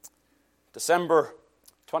December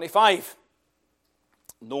 25,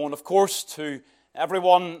 known, of course, to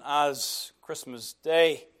everyone as Christmas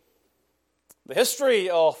Day. The history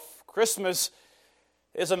of Christmas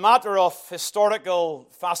is a matter of historical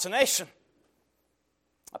fascination.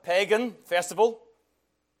 A pagan festival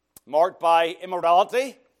marked by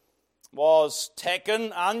immorality was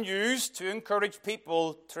taken and used to encourage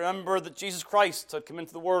people to remember that Jesus Christ had come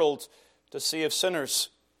into the world to save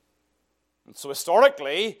sinners. And so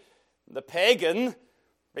historically, the pagan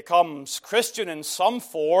becomes Christian in some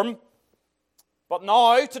form, but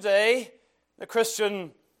now, today, the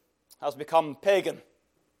Christian has become pagan.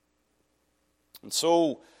 And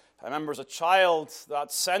so, I remember as a child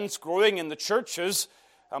that sense growing in the churches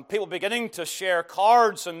and people beginning to share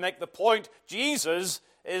cards and make the point, Jesus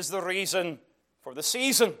is the reason for the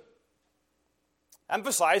season.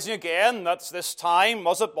 Emphasizing again that this time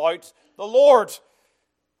was about the Lord,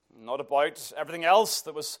 not about everything else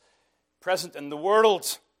that was present in the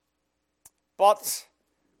world. But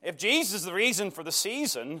if Jesus is the reason for the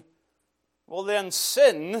season, well then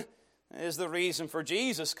sin is the reason for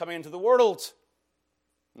Jesus coming into the world.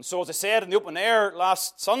 And so as I said in the open air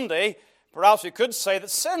last Sunday, perhaps we could say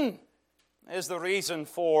that sin is the reason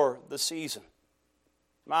for the season.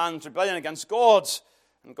 Man's rebellion against God,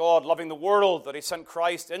 and God loving the world, that He sent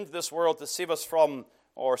Christ into this world to save us from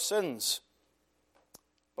our sins.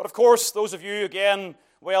 But of course, those of you, again,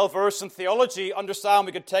 well-versed in theology, understand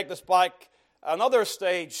we could take this back another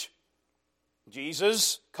stage.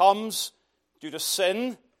 Jesus comes due to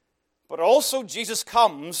sin, but also Jesus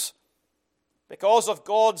comes because of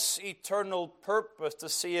God's eternal purpose to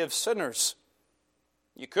save sinners.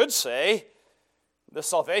 You could say the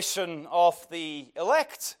salvation of the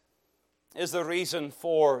elect is the reason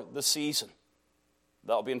for the season.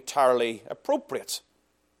 That would be entirely appropriate.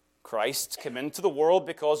 Christ came into the world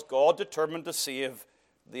because God determined to save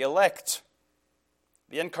the elect.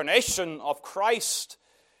 The incarnation of Christ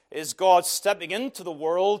is God stepping into the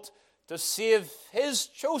world to save His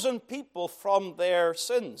chosen people from their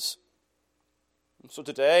sins. And so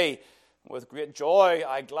today, with great joy,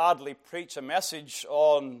 I gladly preach a message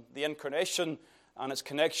on the incarnation and its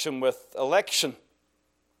connection with election.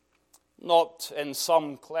 Not in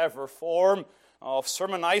some clever form of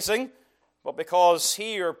sermonizing, but because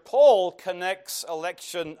here Paul connects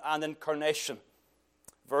election and incarnation.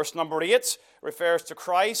 Verse number 8 refers to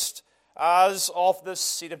Christ as of the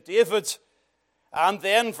seed of David. And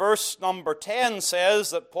then verse number 10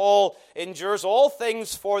 says that Paul endures all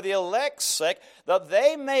things for the elect's sake, that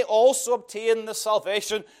they may also obtain the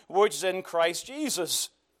salvation which is in Christ Jesus.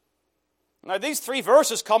 Now these three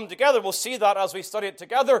verses come together. We'll see that as we study it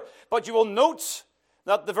together. But you will note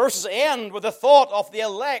that the verses end with the thought of the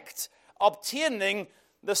elect obtaining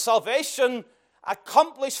the salvation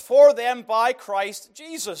accomplished for them by Christ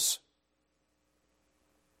Jesus.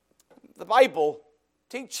 The Bible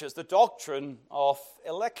teaches the doctrine of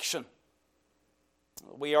election.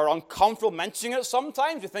 We are uncomfortable mentioning it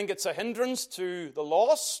sometimes. We think it's a hindrance to the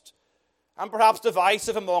lost and perhaps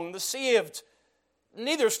divisive among the saved.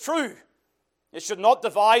 Neither is true. It should not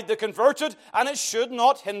divide the converted, and it should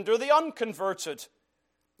not hinder the unconverted.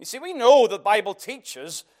 You see, we know the Bible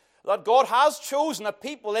teaches that God has chosen a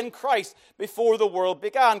people in Christ before the world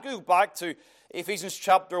began. Go back to Ephesians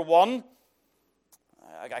chapter 1.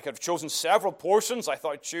 I could have chosen several portions. I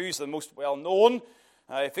thought I'd choose the most well-known.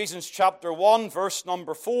 Ephesians chapter 1, verse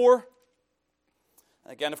number 4.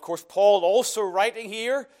 Again, of course, Paul also writing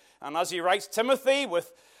here, and as he writes Timothy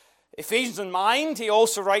with Ephesians in mind, he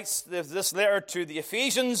also writes this letter to the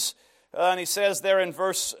Ephesians, and he says there in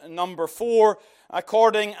verse number 4,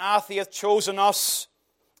 according as He hath chosen us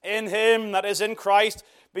in Him, that is in Christ,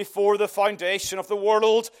 before the foundation of the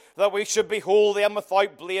world, that we should be holy and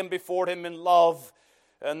without blame before Him in love.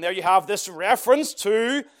 And there you have this reference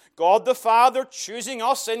to God the Father choosing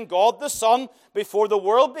us in God the Son before the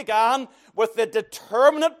world began, with the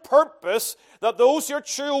determinate purpose that those who are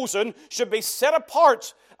chosen should be set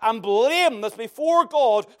apart and blameless before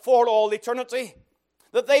God for all eternity,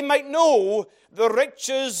 that they might know the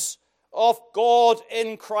riches of God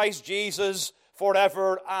in Christ Jesus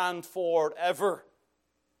forever and forever.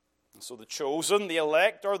 So the chosen, the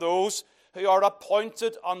elect, are those who are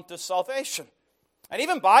appointed unto salvation. And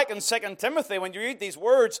even back in 2 Timothy, when you read these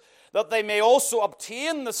words, that they may also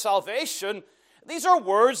obtain the salvation, these are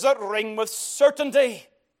words that ring with certainty.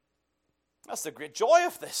 That's the great joy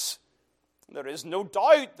of this. There is no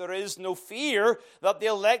doubt, there is no fear that the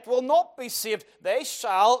elect will not be saved. They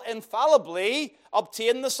shall infallibly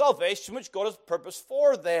obtain the salvation which God has purposed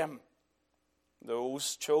for them.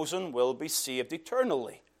 Those chosen will be saved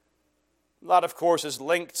eternally. That, of course, is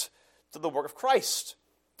linked to the work of Christ.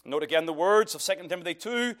 Note again the words of 2 Timothy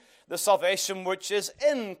 2, the salvation which is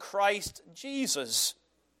in Christ Jesus.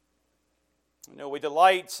 We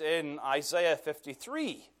delight in Isaiah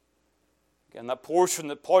 53. Again, that portion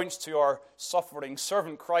that points to our suffering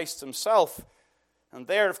servant Christ himself. And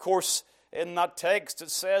there, of course, in that text it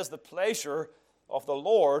says, the pleasure of the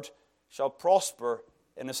Lord shall prosper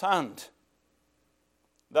in his hand.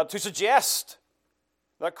 That to suggest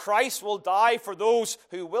that Christ will die for those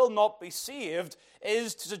who will not be saved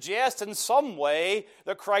is to suggest in some way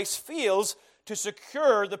that Christ fails to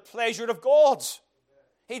secure the pleasure of God.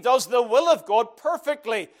 He does the will of God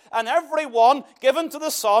perfectly, and everyone given to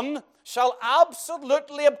the Son shall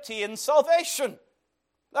absolutely obtain salvation.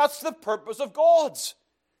 That's the purpose of God.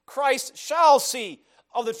 Christ shall see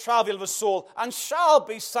of the travail of his soul and shall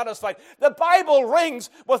be satisfied. The Bible rings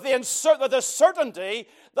with the certainty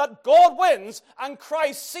that God wins and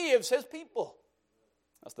Christ saves his people.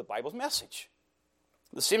 That's the Bible's message.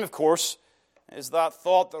 The same, of course, is that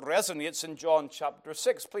thought that resonates in John chapter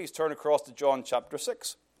 6. Please turn across to John chapter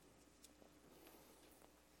 6.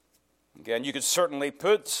 Again, you could certainly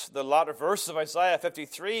put the latter verse of Isaiah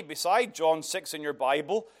 53 beside John 6 in your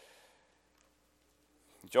Bible.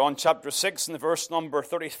 John chapter 6 and the verse number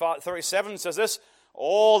 37 says this,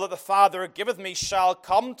 all that the Father giveth me shall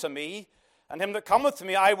come to me, and him that cometh to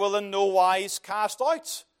me I will in no wise cast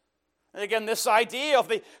out. And again, this idea of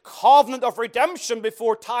the covenant of redemption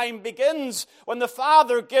before time begins, when the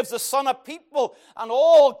Father gives the Son a people, and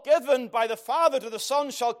all given by the Father to the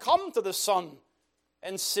Son shall come to the Son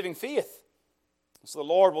in saving faith. So the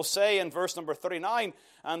Lord will say in verse number 39,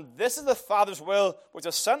 and this is the Father's will which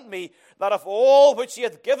has sent me, that of all which he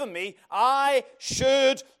hath given me, I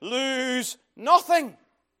should lose nothing,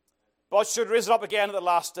 but should raise it up again at the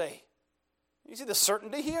last day. You see the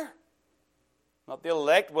certainty here? That the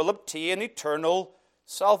elect will obtain eternal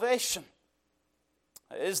salvation.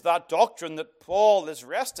 It is that doctrine that Paul is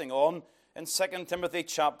resting on in 2 Timothy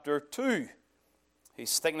chapter 2.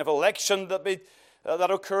 He's thinking of election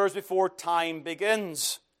that occurs before time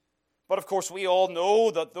begins. But of course we all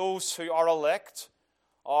know that those who are elect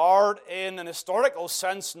are, in an historical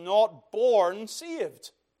sense, not born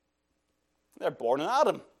saved. They're born in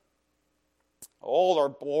Adam. All are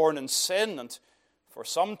born in sin and for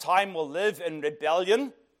some time will live in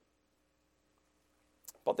rebellion,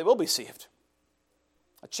 but they will be saved.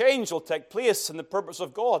 A change will take place in the purpose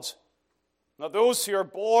of God. Now those who are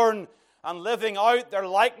born and living out their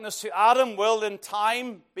likeness to Adam will in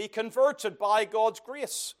time be converted by God's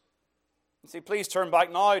grace. See, please turn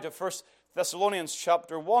back now to 1 Thessalonians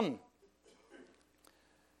chapter 1.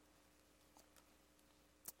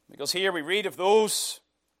 Because here we read of those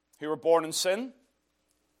who were born in sin.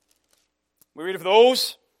 We read of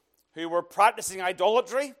those who were practicing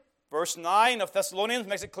idolatry. Verse 9 of Thessalonians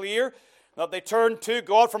makes it clear that they turned to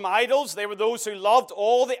God from idols. They were those who loved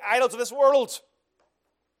all the idols of this world.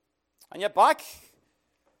 And yet back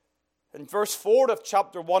in verse 4 of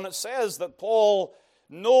chapter 1 it says that Paul,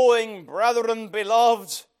 knowing, brethren,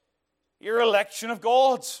 beloved, your election of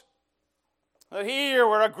God. That here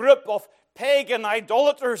were a group of pagan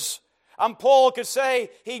idolaters. And Paul could say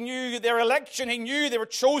he knew their election, he knew they were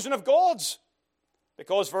chosen of God.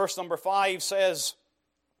 Because verse number 5 says,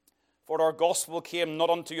 for our gospel came not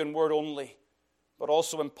unto you in word only, but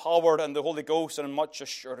also in power and the Holy Ghost and in much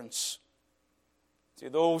assurance. See,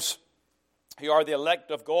 those who are the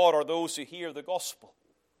elect of God are those who hear the gospel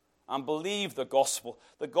and believe the gospel.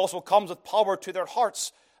 The gospel comes with power to their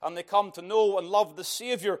hearts, and they come to know and love the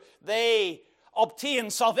Savior. They obtain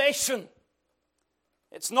salvation.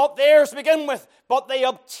 It's not theirs to begin with, but they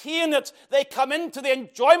obtain it. They come into the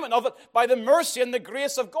enjoyment of it by the mercy and the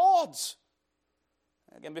grace of God.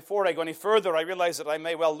 Again, before I go any further, I realize that I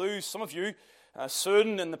may well lose some of you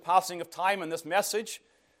soon in the passing of time in this message.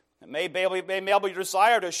 It may be your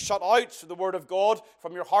desire to shut out the Word of God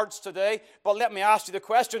from your hearts today, but let me ask you the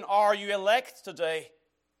question, are you elect today?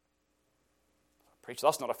 Preacher,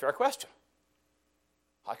 that's not a fair question.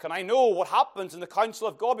 How can I know what happens in the counsel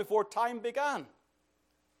of God before time began?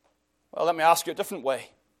 Well, let me ask you a different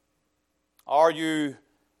way. Are you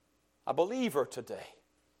a believer today?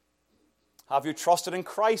 Have you trusted in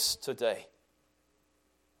Christ today?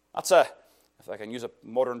 That's if I can use a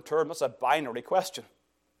modern term, that's a binary question.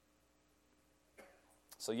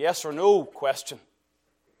 It's a yes or no question.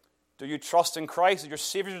 Do you trust in Christ as your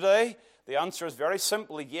Savior today? The answer is very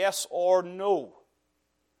simply yes or no.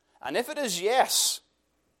 And if it is yes,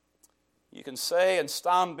 you can say and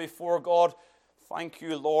stand before God, thank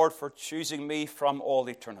you, Lord, for choosing me from all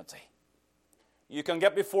eternity. You can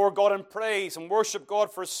get before God in praise and worship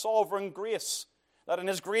God for His sovereign grace, that in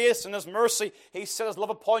His grace and His mercy, He set His love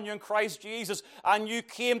upon you in Christ Jesus, and you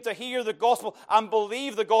came to hear the gospel and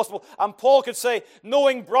believe the gospel. And Paul could say,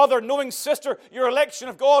 knowing brother, knowing sister, your election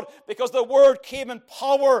of God, because the word came in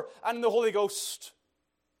power and in the Holy Ghost.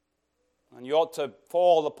 And you ought to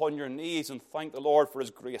fall upon your knees and thank the Lord for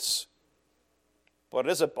His grace. But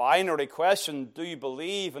it is a binary question, do you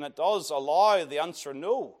believe? And it does allow the answer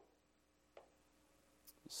no.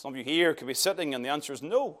 Some of you here could be sitting and the answer is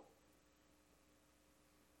no.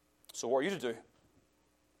 So what are you to do?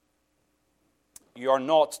 You are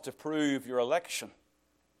not to prove your election.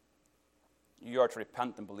 You are to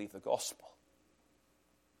repent and believe the gospel.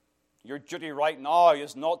 Your duty right now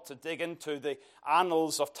is not to dig into the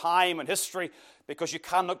annals of time and history, because you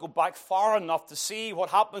cannot go back far enough to see what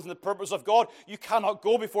happens in the purpose of God. You cannot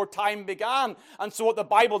go before time began. And so what the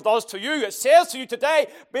Bible does to you, it says to you today,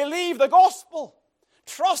 believe the gospel.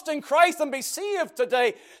 Trust in Christ and be saved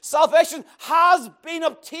today. Salvation has been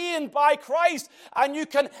obtained by Christ, and you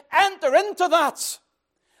can enter into that.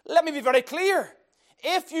 Let me be very clear.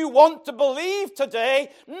 If you want to believe today,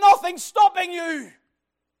 nothing's stopping you.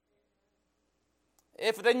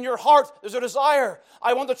 If within your heart there's a desire,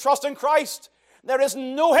 I want to trust in Christ, there is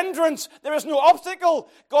no hindrance, there is no obstacle.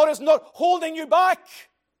 God is not holding you back.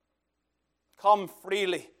 Come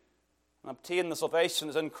freely and obtain the salvation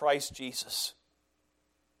that is in Christ Jesus.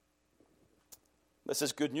 This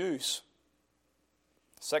is good news.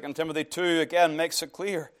 2 Timothy 2 again makes it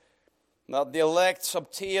clear that the elect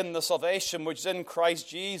obtain the salvation which is in Christ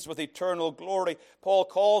Jesus with eternal glory. Paul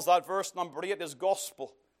calls that verse number 8 his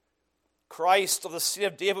gospel. Christ of the seed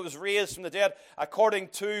of David was raised from the dead according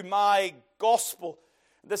to my gospel.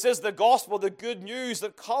 This is the gospel, the good news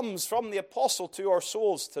that comes from the apostle to our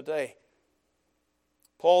souls today.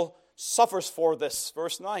 Paul suffers for this,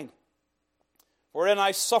 verse 9. Wherein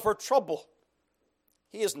I suffer trouble.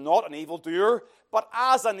 He is not an evildoer, but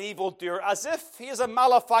as an evildoer, as if he is a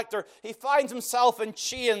malefactor. He finds himself in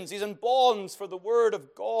chains. He's in bonds for the word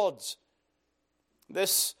of God.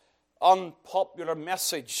 This unpopular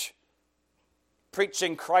message,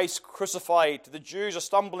 preaching Christ crucified, to the Jews a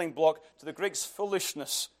stumbling block, to the Greeks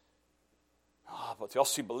foolishness. But to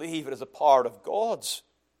us who believe, it is a part of God's.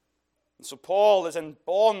 And so Paul is in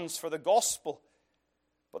bonds for the gospel.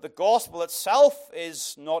 But the gospel itself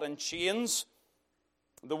is not in chains.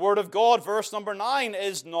 The word of God, verse number 9,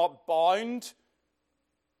 is not bound.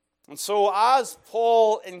 And so as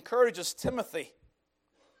Paul encourages Timothy,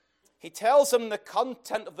 he tells him the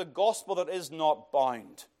content of the gospel that is not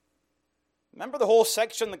bound. Remember the whole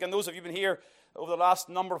section, again, those of you who have been here over the last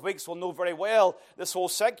number of weeks will know very well, this whole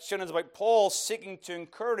section is about Paul seeking to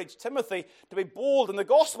encourage Timothy to be bold in the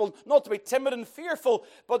gospel, not to be timid and fearful,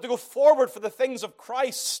 but to go forward for the things of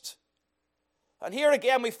Christ. And here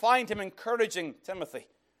again we find him encouraging Timothy.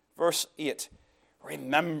 Verse 8,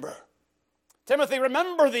 remember. Timothy,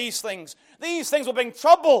 remember these things. These things will bring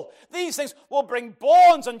trouble. These things will bring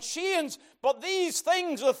bonds and chains, but these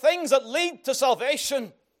things are the things that lead to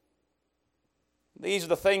salvation. These are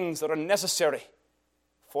the things that are necessary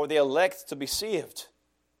for the elect to be saved.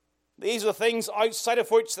 These are the things outside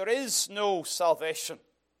of which there is no salvation.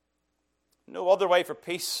 No other way for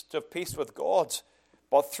peace to have peace with God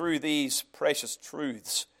but through these precious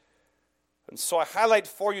truths. And so I highlight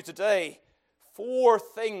for you today 4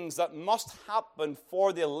 things that must happen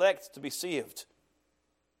for the elect to be saved.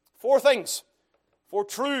 4 things, 4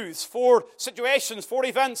 truths, 4 situations, 4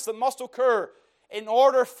 events that must occur in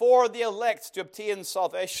order for the elect to obtain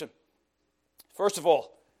salvation. First of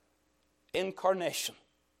all, incarnation.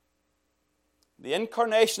 The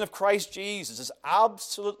incarnation of Christ Jesus is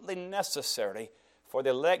absolutely necessary for the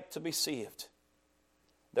elect to be saved.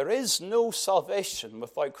 There is no salvation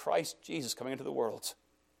without Christ Jesus coming into the world.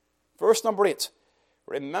 Verse number 8.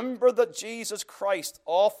 Remember that Jesus Christ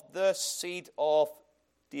of the seed of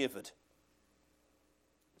David.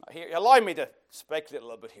 Now here, allow me to speculate a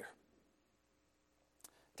little bit here.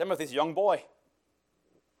 Timothy's a young boy.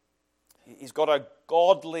 He's got a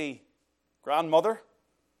godly grandmother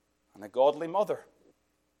and a godly mother.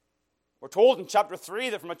 We're told in chapter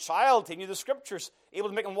 3 that from a child he knew the Scriptures, able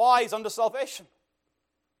to make him wise unto salvation.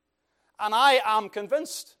 And I am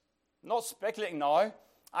convinced, not speculating now,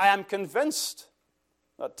 I am convinced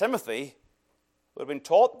that Timothy would have been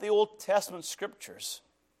taught the Old Testament Scriptures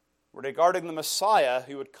regarding the Messiah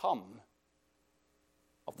who would come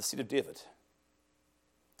of the seed of David.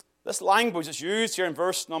 This language is used here in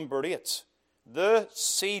verse number 8, the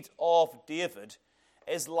seed of David,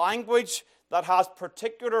 is language that has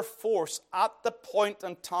particular force at the point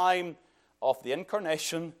in time of the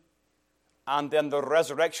incarnation and then the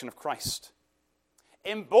resurrection of Christ.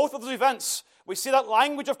 In both of those events, We see that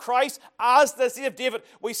language of Christ as the seed of David.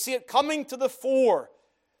 We see it coming to the fore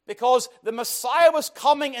because the Messiah was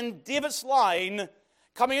coming in David's line,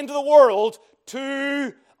 coming into the world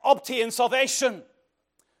to obtain salvation.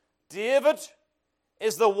 David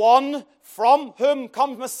is the one from whom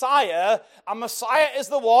comes Messiah, and Messiah is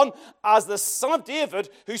the one as the son of David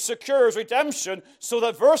who secures redemption, so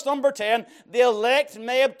that verse number 10, the elect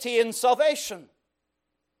may obtain salvation.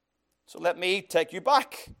 So let me take you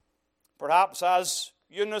back, perhaps as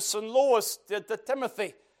Eunice and Lois did to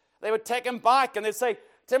Timothy. They would take him back and they'd say,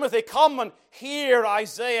 Timothy, come and hear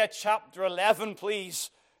Isaiah chapter 11,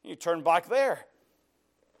 please. You turn back there.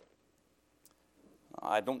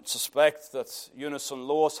 I don't suspect that Eunice and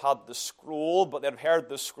Lois had the scroll, but they'd heard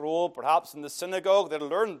the scroll. Perhaps in the synagogue they'd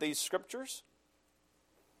learned these scriptures.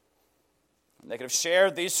 And they could have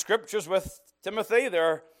shared these scriptures with Timothy,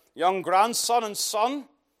 their young grandson and son.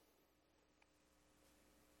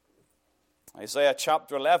 Isaiah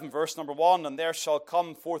chapter 11, verse number 1, and there shall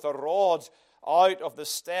come forth a rod out of the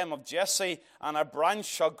stem of Jesse, and a branch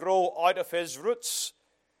shall grow out of his roots.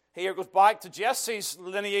 Here it goes back to Jesse's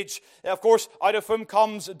lineage, of course, out of whom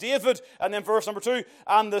comes David. And then verse number 2,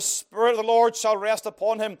 and the Spirit of the Lord shall rest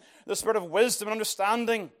upon him, the Spirit of wisdom and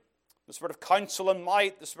understanding, the Spirit of counsel and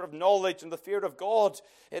might, the Spirit of knowledge and the fear of God.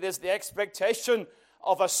 It is the expectation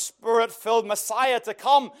of a Spirit-filled Messiah to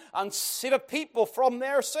come and save a people from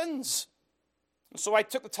their sins. And so I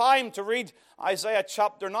took the time to read Isaiah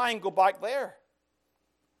chapter 9, go back there.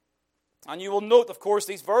 And you will note, of course,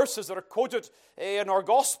 these verses that are quoted in our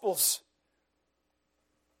Gospels.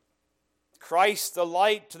 Christ, the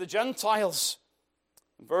light to the Gentiles.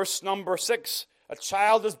 Verse number 6, a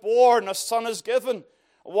child is born, a son is given,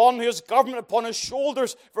 one who has government upon his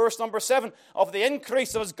shoulders. Verse number 7, of the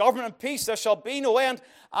increase of his government and peace there shall be no end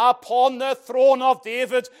upon the throne of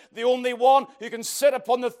David. The only one who can sit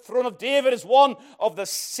upon the throne of David is one of the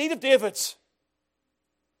seed of David.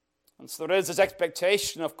 And so there is this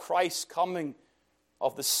expectation of Christ coming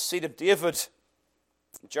of the seed of David.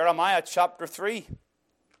 Jeremiah chapter 33.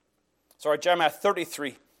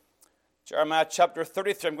 Jeremiah chapter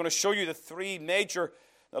 33. I'm going to show you the three major,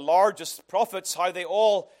 the largest prophets, how they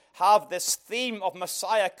all have this theme of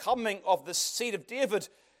Messiah coming of the seed of David.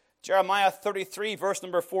 Jeremiah 33, verse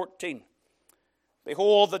number 14.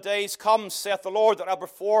 Behold, the days come, saith the Lord, that I'll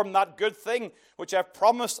perform that good thing which I have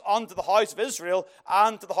promised unto the house of Israel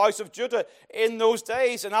and to the house of Judah in those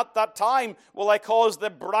days. And at that time will I cause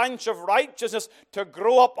the branch of righteousness to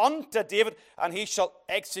grow up unto David, and he shall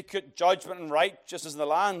execute judgment and righteousness in the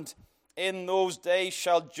land. In those days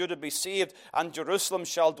shall Judah be saved, and Jerusalem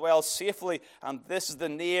shall dwell safely. And this is the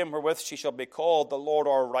name wherewith she shall be called, the Lord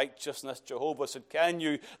our righteousness, Jehovah. So can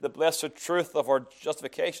you the blessed truth of our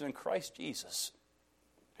justification in Christ Jesus,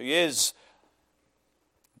 who is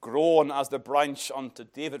grown as the branch unto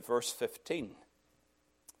David, verse 15.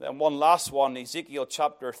 Then one last one, Ezekiel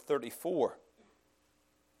chapter 34.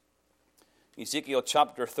 Ezekiel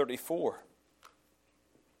chapter 34.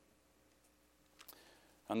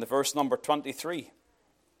 And the verse number 23.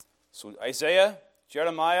 So Isaiah,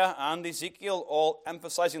 Jeremiah, and Ezekiel all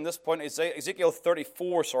emphasizing this point. Ezekiel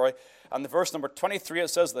 34, and the verse number 23, it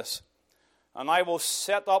says this. And I will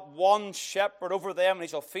set up one shepherd over them, and he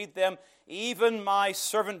shall feed them, even my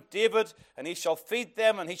servant David, and he shall feed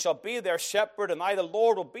them, and he shall be their shepherd, and I, the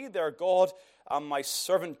Lord, will be their God, and my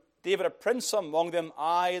servant David, a prince among them.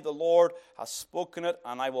 I, the Lord, have spoken it,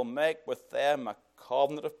 and I will make with them a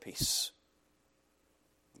covenant of peace.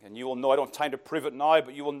 And you will know, I don't have time to prove it now,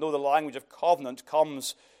 but you will know the language of covenant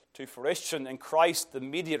comes to fruition in Christ, the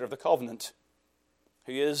mediator of the covenant,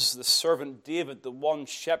 who is the servant David, the one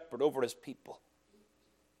shepherd over his people.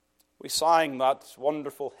 We sang that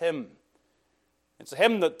wonderful hymn. It's a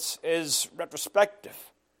hymn that is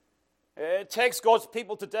retrospective. It takes God's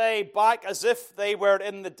people today back as if they were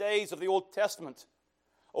in the days of the Old Testament.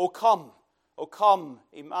 O come,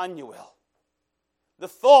 Emmanuel. The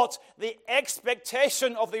thought, the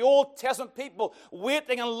expectation of the Old Testament people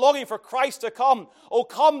waiting and longing for Christ to come. O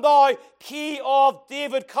come thou, Key of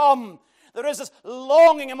David, come. There is this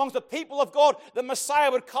longing amongst the people of God that Messiah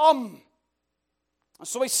would come. And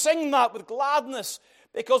so we sing that with gladness,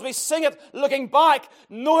 because we sing it looking back,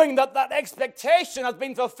 knowing that that expectation has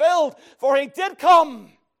been fulfilled, for he did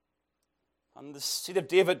come. And the seed of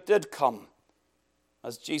David did come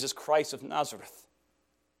as Jesus Christ of Nazareth.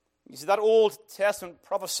 You see, that Old Testament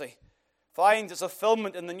prophecy finds its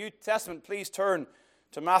fulfillment in the New Testament. Please turn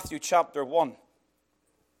to Matthew chapter 1.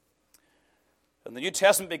 And the New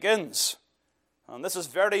Testament begins, and this is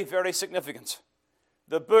very, very significant.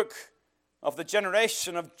 The book of the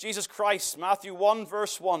generation of Jesus Christ, Matthew 1,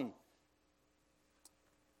 verse 1.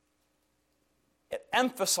 it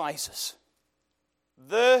emphasizes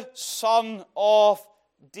the son of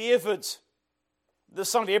David, the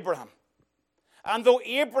son of Abraham. And though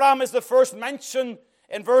Abraham is the first mention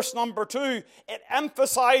in verse number 2, it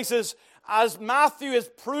emphasizes, as Matthew is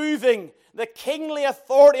proving the kingly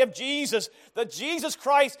authority of Jesus, that Jesus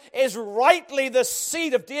Christ is rightly the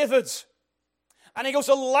seed of David. And he goes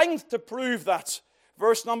to length to prove that.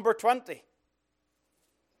 Verse number 20.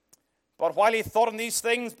 But while he thought on these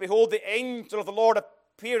things, behold, the angel of the Lord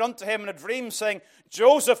appeared unto him in a dream, saying,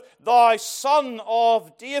 Joseph, thou son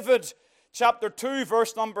of David. Chapter 2,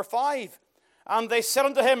 verse number 5. And they said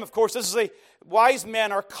unto him, of course, this is the wise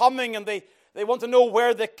men are coming, and they want to know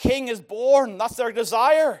where the king is born. That's their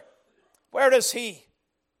desire. Where is he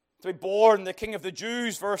to be born, the king of the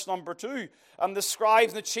Jews? Verse number 2. And the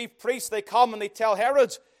scribes and the chief priests, they come and they tell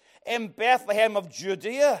Herod, in Bethlehem of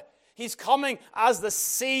Judea. He's coming as the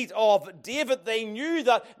seed of David. They knew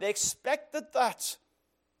that. They expected that.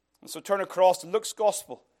 And so turn across to Luke's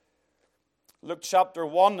Gospel. Luke chapter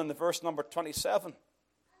 1 and the verse number 27.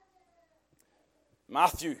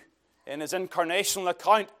 Matthew, in his incarnational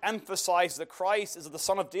account, emphasized that Christ is the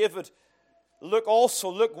son of David. Luke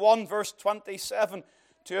 1 verse 27.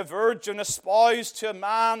 To a virgin espoused to a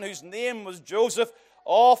man whose name was Joseph,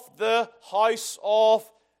 of the house of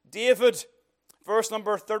David. Verse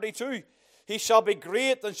number 32. He shall be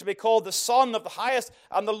great and shall be called the Son of the Highest,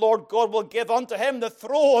 and the Lord God will give unto him the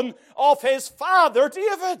throne of his father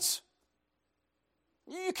David.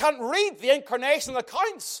 You can't read the incarnational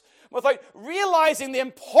accounts without realizing the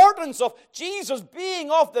importance of Jesus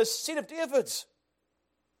being of the seed of David.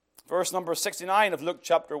 Verse number 69 of Luke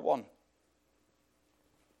chapter 1.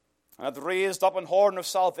 And hath raised up an horn of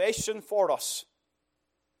salvation for us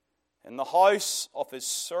in the house of his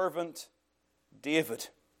servant David.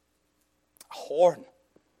 A horn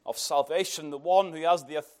of salvation, the one who has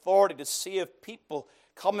the authority to save people,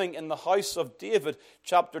 coming in the house of David.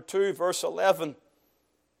 Chapter 2, verse 11.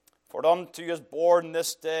 For unto you is born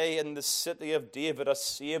this day in the city of David a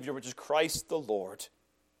Savior, which is Christ the Lord.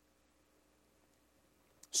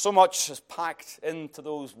 So much is packed into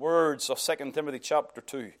those words of 2 Timothy chapter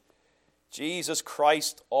 2. Jesus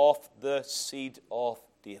Christ of the seed of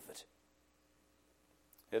David.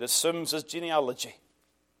 It assumes his genealogy.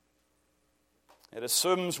 It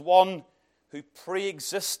assumes one who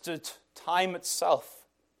pre-existed time itself.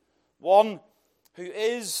 One who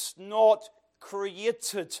is not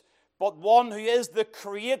created, but one who is the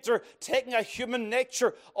creator, taking a human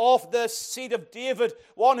nature of the seed of David.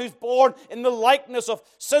 One who's born in the likeness of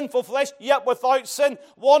sinful flesh, yet without sin.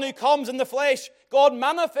 One who comes in the flesh, God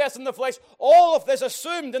manifests in the flesh. All of this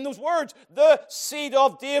assumed in those words, the seed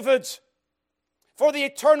of David. For the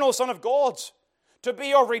eternal Son of God, to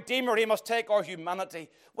be our Redeemer, he must take our humanity.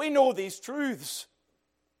 We know these truths.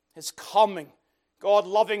 His coming, God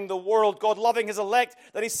loving the world, God loving his elect,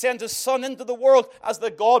 that he sent his Son into the world as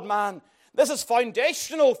the God-man. This is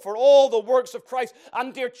foundational for all the works of Christ.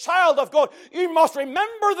 And dear child of God, you must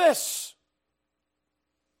remember this.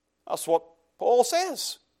 That's what Paul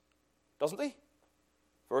says, doesn't he?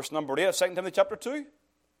 Verse number 8 of 2 Timothy chapter 2.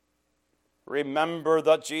 Remember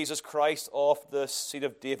that Jesus Christ of the seed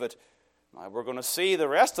of David. Now we're going to see the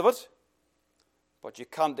rest of it, but you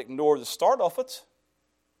can't ignore the start of it.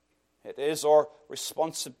 It is our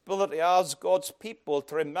responsibility as God's people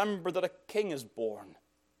to remember that a king is born.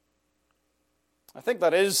 I think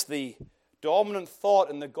that is the dominant thought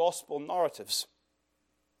in the gospel narratives.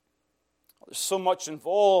 There's so much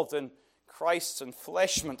involved in Christ's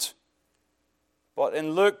enfleshment. But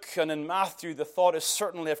in Luke and in Matthew, the thought is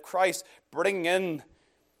certainly of Christ bringing in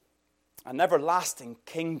an everlasting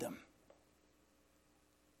kingdom.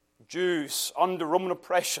 Jews under Roman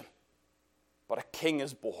oppression, but a king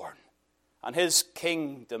is born. And his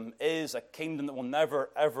kingdom is a kingdom that will never,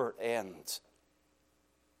 ever end.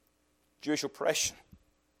 Jewish oppression.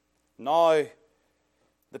 Now,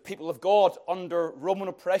 the people of God under Roman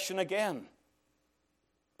oppression again.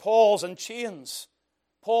 Paul's in chains.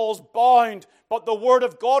 Paul's bound, but the Word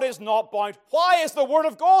of God is not bound. Why is the Word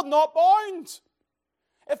of God not bound?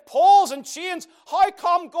 If Paul's in chains, how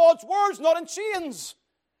come God's Word's not in chains?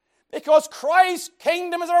 Because Christ's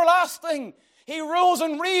kingdom is everlasting. He rules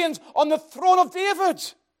and reigns on the throne of David.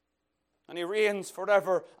 And he reigns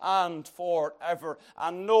forever and forever.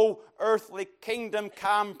 And no earthly kingdom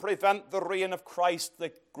can prevent the reign of Christ,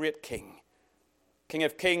 the great King. King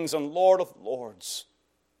of kings and Lord of lords.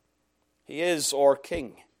 He is our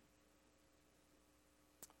King.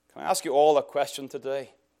 Can I ask you all a question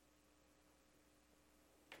today?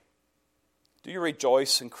 Do you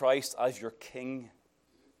rejoice in Christ as your King?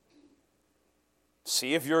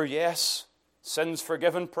 Savior, yes. Sins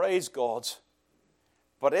forgiven, praise God.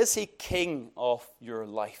 but is he king of your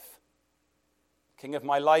life? King of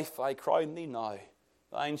my life, I crown thee now.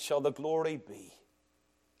 Thine shall the glory be.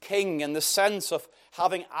 King in the sense of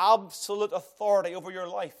having absolute authority over your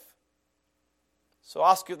life. So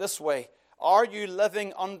I ask you this way, are you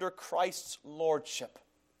living under Christ's lordship?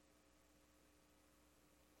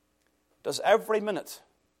 Does every minute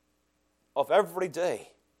of every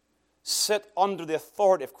day sit under the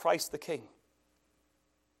authority of Christ the King?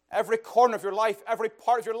 Every corner of your life, every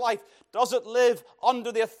part of your life, does it live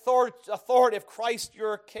under the authority of Christ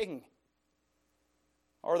your King?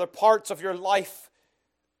 Or are there parts of your life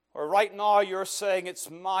where right now you're saying,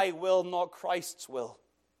 it's my will, not Christ's will?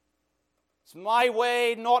 It's my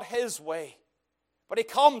way, not his way. But he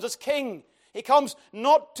comes as King. He comes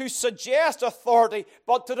not to suggest authority,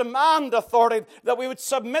 but to demand authority, that we would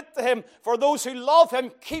submit to him. For those who love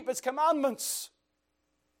him, keep his commandments.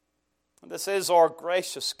 And this is our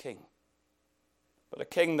gracious King, but a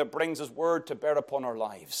King that brings his word to bear upon our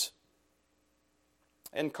lives.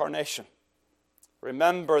 Incarnation.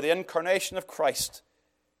 Remember the incarnation of Christ,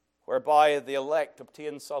 whereby the elect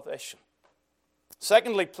obtain salvation.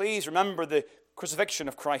 Secondly, please remember the crucifixion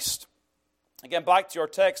of Christ. Again, back to your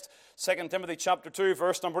text, 2 Timothy chapter 2,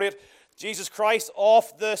 verse number 8. Jesus Christ,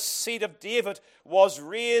 of the seed of David, was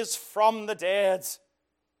raised from the dead.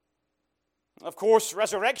 Of course,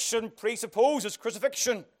 resurrection presupposes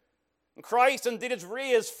crucifixion. And Christ indeed is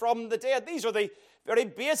raised from the dead. These are the very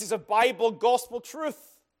basics of Bible gospel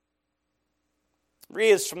truth.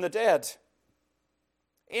 Raised from the dead.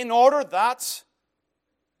 In order that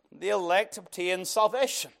the elect obtain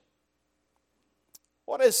salvation.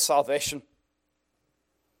 What is salvation?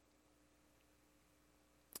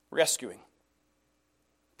 Rescuing.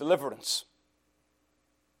 Deliverance.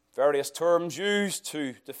 Various terms used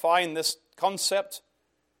to define this concept.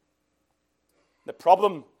 The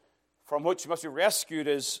problem from which you must be rescued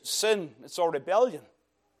is sin. It's our rebellion.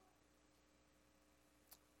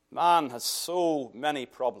 Man has so many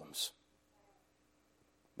problems.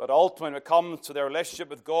 But ultimately, when it comes to their relationship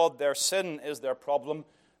with God, their sin is their problem.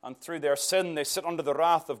 And through their sin, they sit under the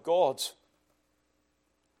wrath of God.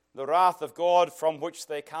 The wrath of God from which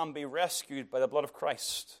they can be rescued by the blood of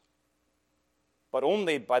Christ. But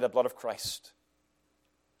only by the blood of Christ.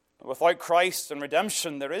 Without Christ and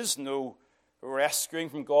redemption, there is no rescuing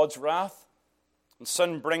from God's wrath. And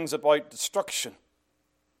sin brings about destruction.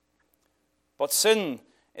 But sin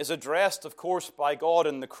is addressed, of course, by God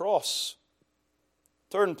in the cross.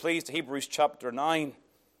 Turn, please, to Hebrews chapter 9.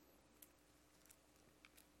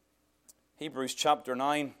 Hebrews chapter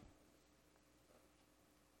 9.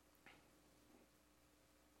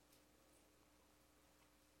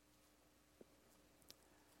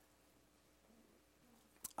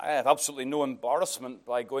 I have absolutely no embarrassment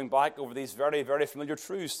by going back over these very, very familiar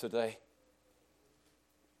truths today.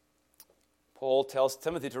 Paul tells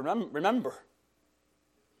Timothy to remember.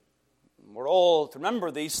 We're all to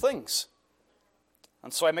remember these things.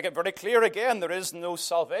 And so I make it very clear again, there is no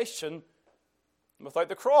salvation without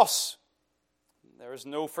the cross. There is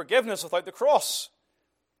no forgiveness without the cross.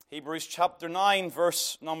 Hebrews chapter 9,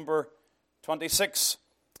 verse number 26.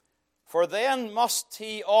 For then must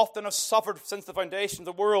he often have suffered since the foundation of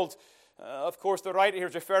the world. Of course, the writer here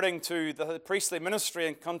is referring to the priestly ministry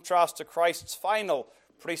in contrast to Christ's final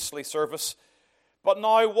priestly service. But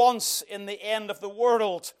now once in the end of the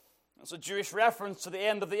world. It's a Jewish reference to the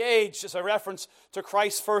end of the age. It's a reference to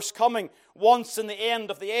Christ's first coming. Once in the end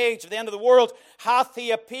of the age, at the end of the world, hath he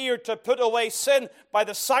appeared to put away sin by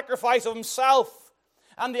the sacrifice of himself.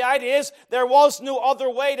 And the idea is, there was no other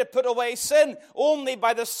way to put away sin, only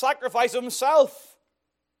by the sacrifice of himself.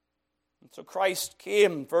 And so Christ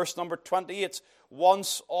came, verse number 28,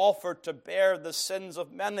 once offered to bear the sins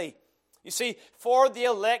of many. You see, for the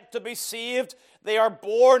elect to be saved, they are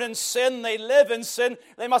born in sin, they live in sin,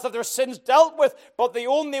 they must have their sins dealt with. But the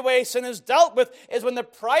only way sin is dealt with is when the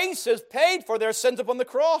price is paid for their sins upon the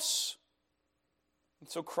cross. And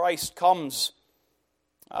so Christ comes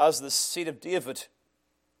as the seed of David,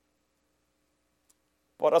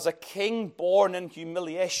 but as a king born in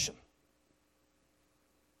humiliation.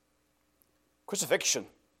 Crucifixion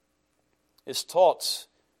is taught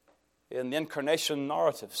in the incarnation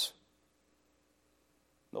narratives.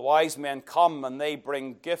 The wise men come and they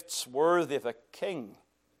bring gifts worthy of a king,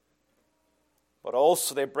 but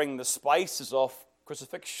also they bring the spices of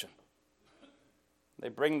crucifixion. They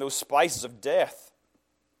bring those spices of death.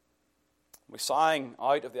 We sang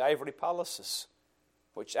out of the ivory palaces,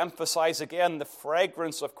 which emphasize again the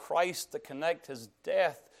fragrance of Christ to connect his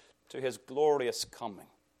death to his glorious coming.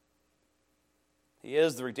 He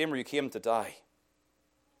is the Redeemer who came to die,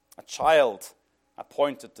 a child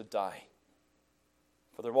appointed to die,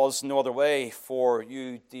 for For there was no other way for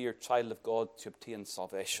you, dear child of God, to obtain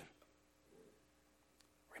salvation.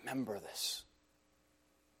 Remember this.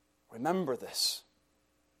 Remember this.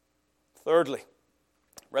 Thirdly,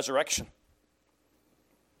 resurrection.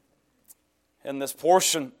 In this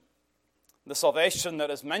portion, the salvation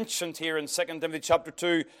that is mentioned here in 2 Timothy chapter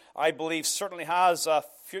 2, I believe certainly has a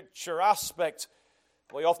future aspect.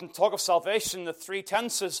 We often talk of salvation in the three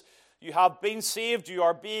tenses. You have been saved, you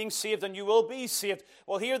are being saved, and you will be saved.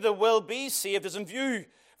 Well, here the will be saved is in view.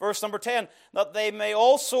 Verse number 10, that they may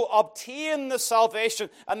also obtain the salvation.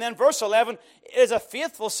 And then verse 11 is a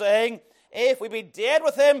faithful saying, if we be dead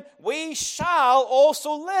with him, we shall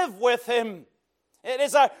also live with him. It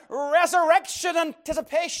is a resurrection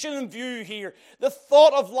anticipation in view here. The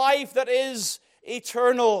thought of life that is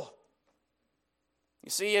eternal. You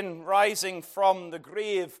see, in rising from the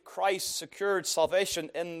grave, Christ secured salvation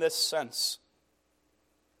in this sense.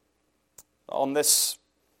 On this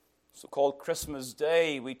so-called Christmas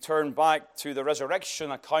Day, we turn back to the resurrection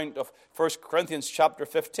account of 1 Corinthians chapter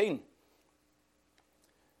 15.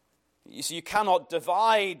 You see, you cannot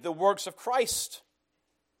divide the works of Christ.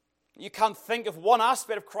 You can't think of one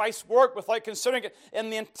aspect of Christ's work without considering it in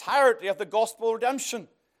the entirety of the gospel of redemption.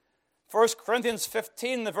 1 Corinthians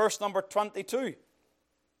 15, the verse number 22.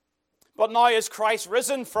 But now is Christ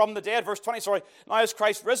risen from the dead, verse 20, now is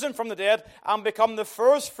Christ risen from the dead and become the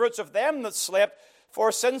first fruits of them that slept.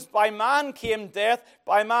 For since by man came death,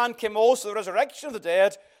 by man came also the resurrection of the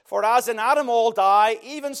dead. For as in Adam all die,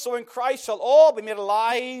 even so in Christ shall all be made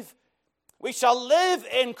alive. We shall live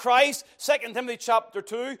in Christ, 2 Timothy chapter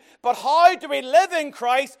 2. But how do we live in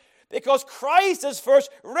Christ? Because Christ is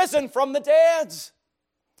first risen from the dead.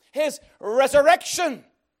 His resurrection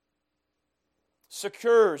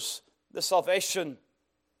secures the salvation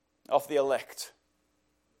of the elect.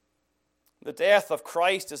 The death of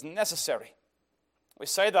Christ is necessary. We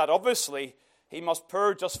say that, obviously, he must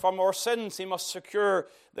purge us from our sins. He must secure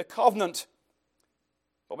the covenant.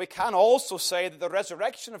 But we can also say that the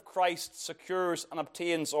resurrection of Christ secures and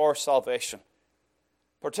obtains our salvation,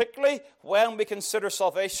 particularly when we consider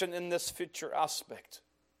salvation in this future aspect.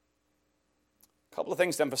 A couple of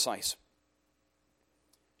things to emphasize.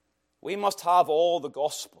 We must have all the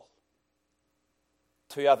gospel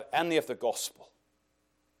to have any of the gospel.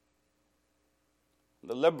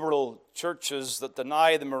 The liberal churches that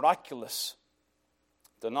deny the miraculous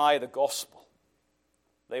deny the gospel.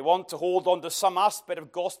 They want to hold on to some aspect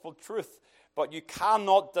of gospel truth, but you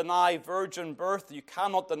cannot deny virgin birth, you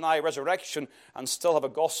cannot deny resurrection and still have a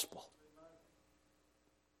gospel.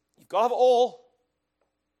 You've got to have it all.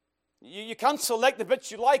 You can't select the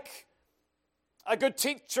bits you like. A good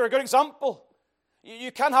teacher, a good example.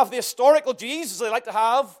 You can't have the historical Jesus they like to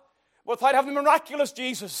have without having the miraculous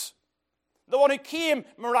Jesus. The one who came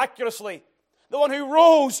miraculously. The one who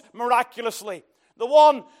rose miraculously. The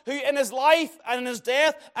one who in his life and in his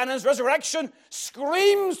death and in his resurrection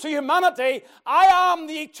screams to humanity, I am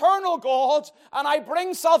the eternal God and I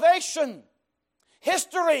bring salvation.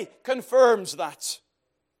 History confirms that.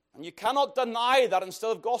 And you cannot deny that and still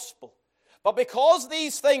have gospel. But because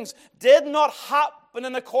these things did not happen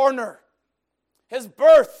in a corner, his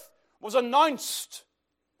birth was announced.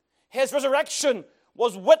 His resurrection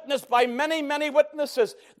was witnessed by many, many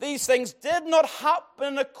witnesses. These things did not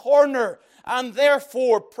happen in a corner. And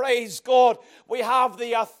therefore, praise God, we have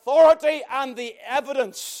the authority and the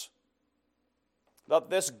evidence that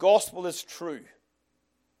this gospel is true.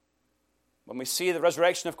 When we see the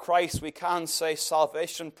resurrection of Christ, we can say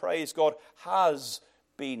salvation, praise God, has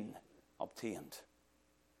been obtained.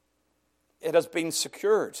 It has been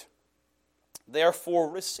secured. Therefore,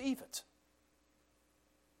 receive it.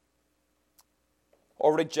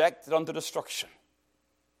 Or reject it unto destruction.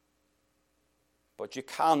 But you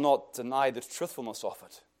cannot deny the truthfulness of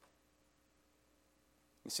it.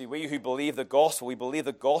 You see, we who believe the gospel, we believe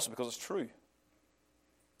the gospel because it's true.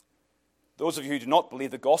 Those of you who do not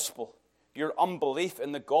believe the gospel, your unbelief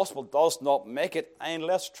in the gospel does not make it any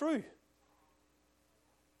less true.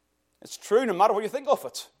 It's true no matter what you think of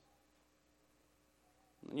it.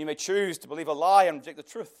 And you may choose to believe a lie and reject the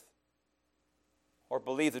truth, or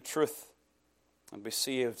believe the truth and be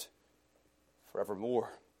saved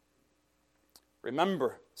forevermore.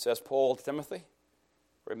 Remember, says Paul to Timothy,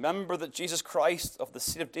 remember that Jesus Christ of the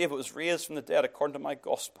seed of David was raised from the dead according to my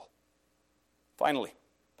gospel. Finally,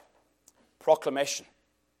 proclamation.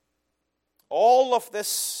 All of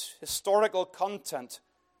this historical content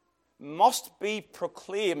must be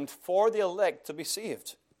proclaimed for the elect to be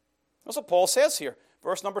saved. That's what Paul says here,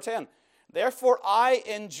 verse number 10. Therefore I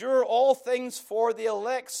endure all things for the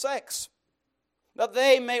elect's sakes, that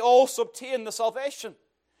they may also obtain the salvation.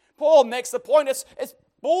 Paul makes the point, it's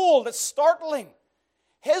bold, it's startling.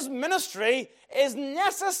 His ministry is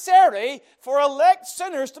necessary for elect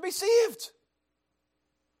sinners to be saved.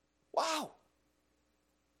 Wow.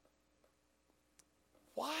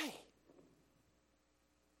 Why?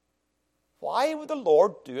 Why would the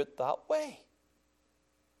Lord do it that way?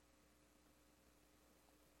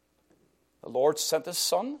 The Lord sent His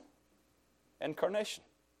Son, incarnation.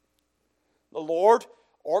 The Lord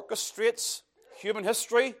orchestrates human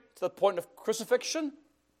history to the point of crucifixion.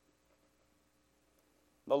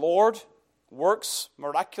 The Lord works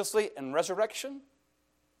miraculously in resurrection.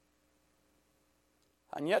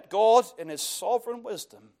 And yet God, in His sovereign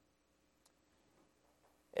wisdom,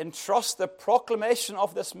 entrusts the proclamation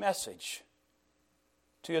of this message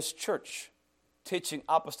to His church, teaching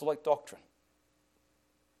apostolic doctrine.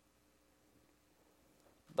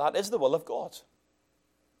 That is the will of God.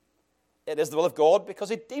 It is the will of God because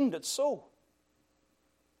He deemed it so.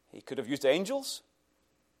 He could have used angels,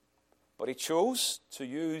 but He chose to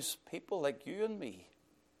use people like you and me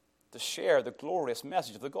to share the glorious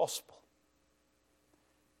message of the gospel.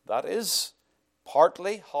 That is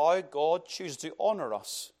partly how God chooses to honor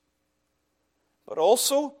us, but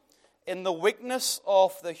also in the weakness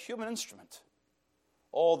of the human instrument,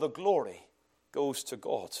 all the glory goes to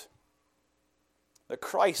God. That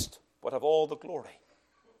Christ would have all the glory.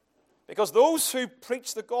 Because those who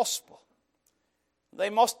preach the gospel, they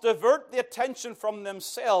must divert the attention from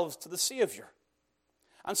themselves to the Savior.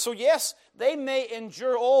 And so, yes, they may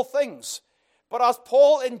endure all things, but as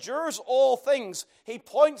Paul endures all things, he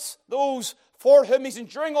points those for whom he's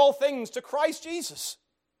enduring all things to Christ Jesus.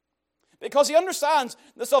 Because he understands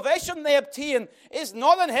the salvation they obtain is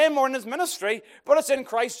not in him or in his ministry, but it's in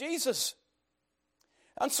Christ Jesus.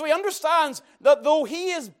 And so he understands that though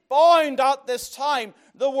he is bound at this time,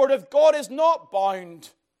 the Word of God is not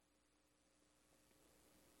bound.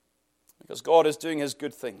 Because God is doing His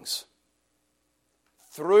good things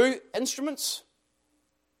through instruments,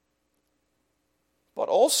 but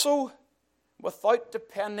also without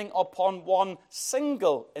depending upon one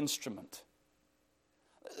single instrument.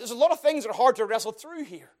 There's a lot of things that are hard to wrestle through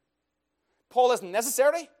here. Paul is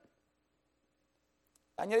necessary,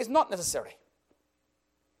 and yet he's not necessary.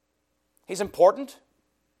 He's important,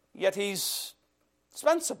 yet he's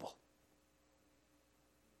dispensable.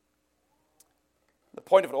 The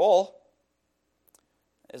point of it all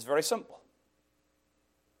is very simple.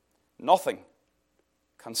 Nothing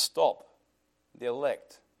can stop the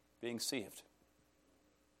elect being saved.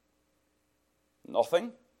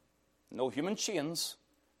 Nothing, no human chains,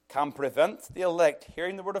 can prevent the elect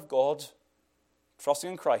hearing the word of God,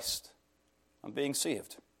 trusting in Christ, and being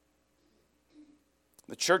saved.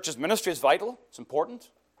 The church's ministry is vital, it's important,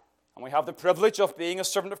 and we have the privilege of being a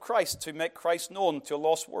servant of Christ to make Christ known to a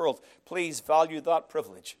lost world. Please value that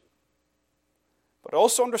privilege. But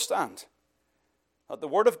also understand that the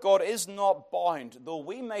Word of God is not bound, though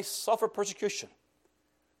we may suffer persecution,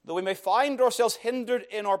 though we may find ourselves hindered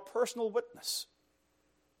in our personal witness.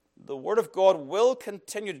 The Word of God will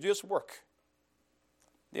continue to do its work.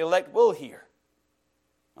 The elect will hear,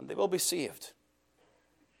 and they will be saved.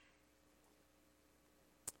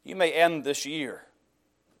 You may end this year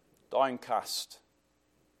downcast,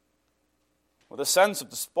 with a sense of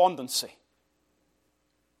despondency.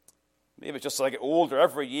 Maybe it's just as I get older,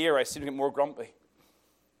 every year I seem to get more grumpy.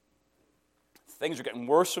 Things are getting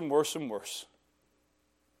worse and worse and worse.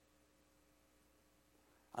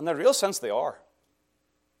 And in a real sense, they are.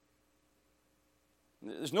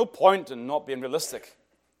 There's no point in not being realistic.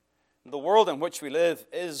 The world in which we live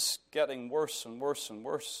is getting worse and worse and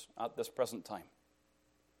worse at this present time.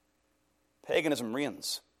 Paganism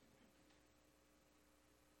reigns.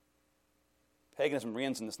 Paganism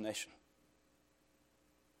reigns in this nation.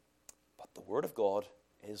 But the Word of God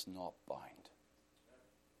is not bound.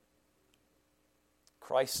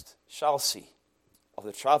 Christ shall see of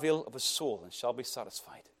the travail of his soul and shall be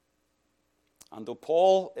satisfied. And though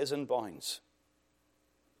Paul is in bounds,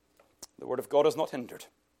 the Word of God is not hindered,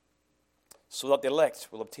 so that the elect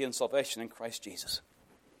will obtain salvation in Christ Jesus.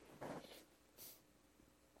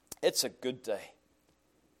 It's a good day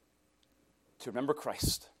to remember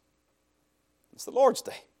Christ. It's the Lord's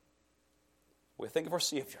Day. We think of our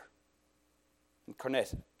Savior,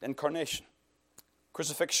 incarnation,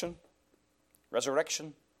 crucifixion,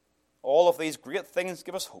 resurrection. All of these great things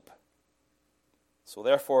give us hope. So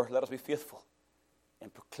therefore, let us be faithful in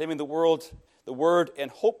proclaiming the word in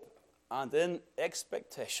hope and in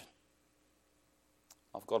expectation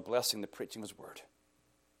of God blessing the preaching of his word.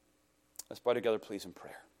 Let's bow together, please, in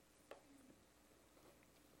prayer.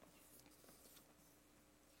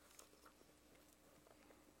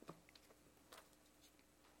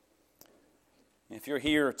 If you're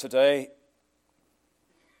here today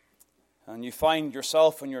and you find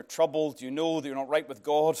yourself when you're troubled, you know that you're not right with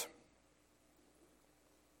God,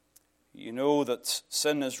 you know that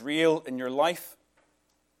sin is real in your life,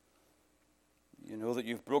 you know that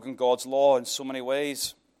you've broken God's law in so many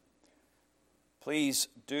ways, please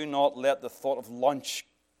do not let the thought of lunch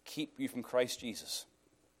keep you from Christ Jesus.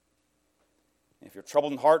 If you're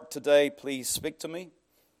troubled in heart today, please speak to me,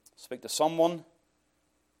 speak to someone,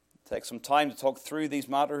 take some time to talk through these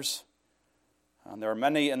matters. And there are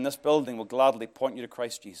many in this building who will gladly point you to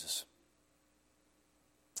Christ Jesus.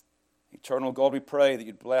 Eternal God, we pray that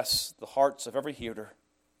you'd bless the hearts of every hearer.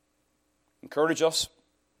 Encourage us.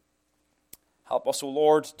 Help us, O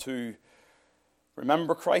Lord, to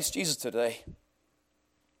remember Christ Jesus today,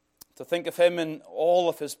 to think of him in all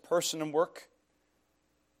of his person and work.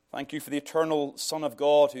 Thank you for the eternal Son of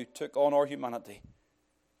God who took on our humanity,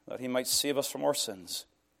 that he might save us from our sins.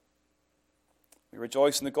 We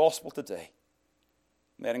rejoice in the gospel today.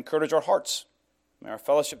 May it encourage our hearts. May our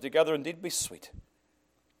fellowship together indeed be sweet.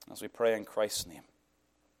 As we pray in Christ's name.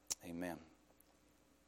 Amen.